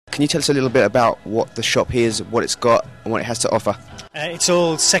Can you tell us a little bit about what the shop is, what it's got, and what it has to offer? It's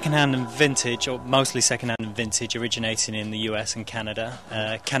all second-hand and vintage, or mostly second-hand and vintage, originating in the US and Canada.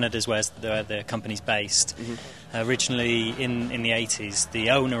 Canada's where the company's based. Originally, in the 80s, the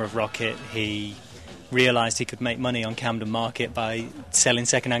owner of Rokit, he realised he could make money on Camden Market by selling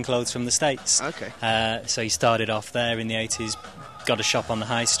second-hand clothes from the States. Okay. So he started off there in the 80s, got a shop on the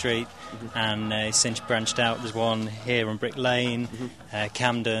High Street, and since branched out. There's one here on Brick Lane,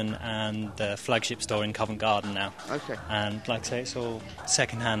 Camden, and the flagship store in Covent Garden now. Okay. And like I say, it's all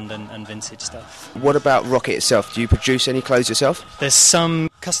second-hand and vintage stuff. What about Rokit itself? Do you produce any clothes yourself? There's some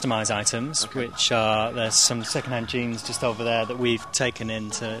customised items, which are, there's some second-hand jeans just over there that we've taken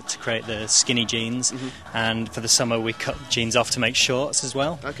in to create the skinny jeans, and for the summer we cut jeans off to make shorts as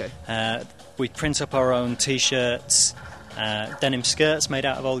well. Okay. We print up our own T-shirts, denim skirts made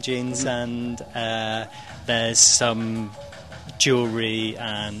out of old jeans, and there's some jewellery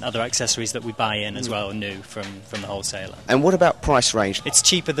and other accessories that we buy in as well, new from the wholesaler. And what about price range? It's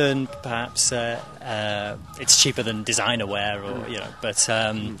cheaper than perhaps it's cheaper than designer wear, or but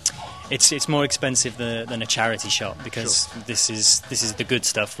it's more expensive than a charity shop, because this is the good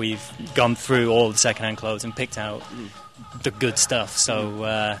stuff. We've gone through all the second-hand clothes and picked out the good stuff.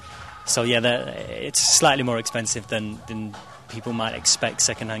 So yeah, it's slightly more expensive than people might expect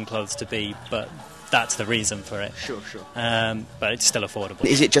second-hand clothes to be, but that's the reason for it. Sure. But it's still affordable.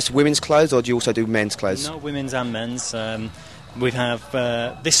 Is it just women's clothes, or do you also do men's clothes? No, women's and men's. We have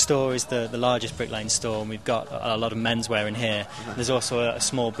this store is the largest Brick Lane store, and we've got a lot of menswear in here. There's also a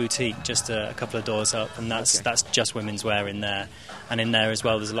small boutique just a couple of doors up, and that's just women's wear in there. And in there as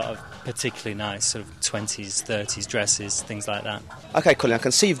well, there's a lot of particularly nice sort of 20s, 30s dresses, things like that. Okay, Colin, I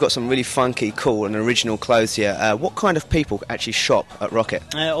can see you've got some really funky, cool and original clothes here. What kind of people actually shop at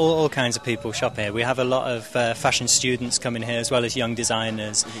Rokit? All kinds of people shop here. We have a lot of fashion students coming here, as well as young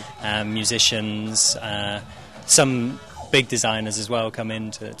designers, musicians, some big designers as well come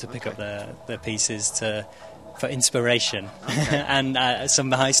in to pick up their pieces for inspiration. Okay. And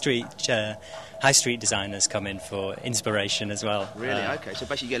some high street designers come in for inspiration as well. Really? Okay, so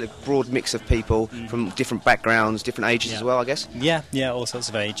basically you get a broad mix of people from different backgrounds, different ages as well, I guess? Yeah, all sorts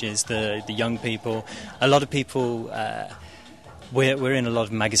of ages. The young people, a lot of people. We're in a lot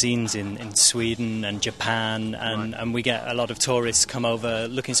of magazines in Sweden and Japan, and we get a lot of tourists come over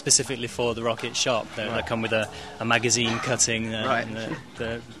looking specifically for the Rokit shop. They come with a magazine cutting, and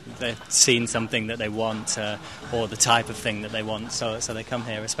they've seen something that they want, or the type of thing that they want, so they come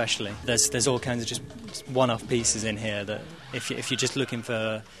here especially. There's all kinds of just one-off pieces in here that if you're just looking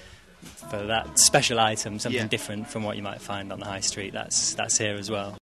for that special item, something different from what you might find on the high street, that's here as well.